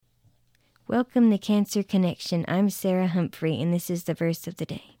Welcome to Cancer Connection. I'm Sarah Humphrey, and this is the verse of the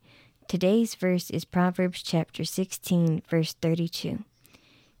day. Today's verse is Proverbs chapter 16, verse 32.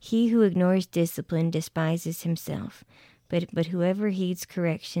 He who ignores discipline despises himself, but whoever heeds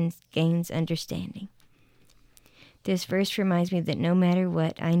corrections gains understanding. This verse reminds me that no matter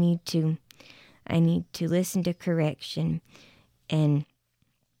what, I need to listen to correction and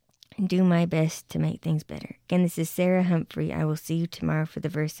do my best to make things better. Again, this is Sarah Humphrey. I will see you tomorrow for the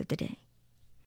verse of the day.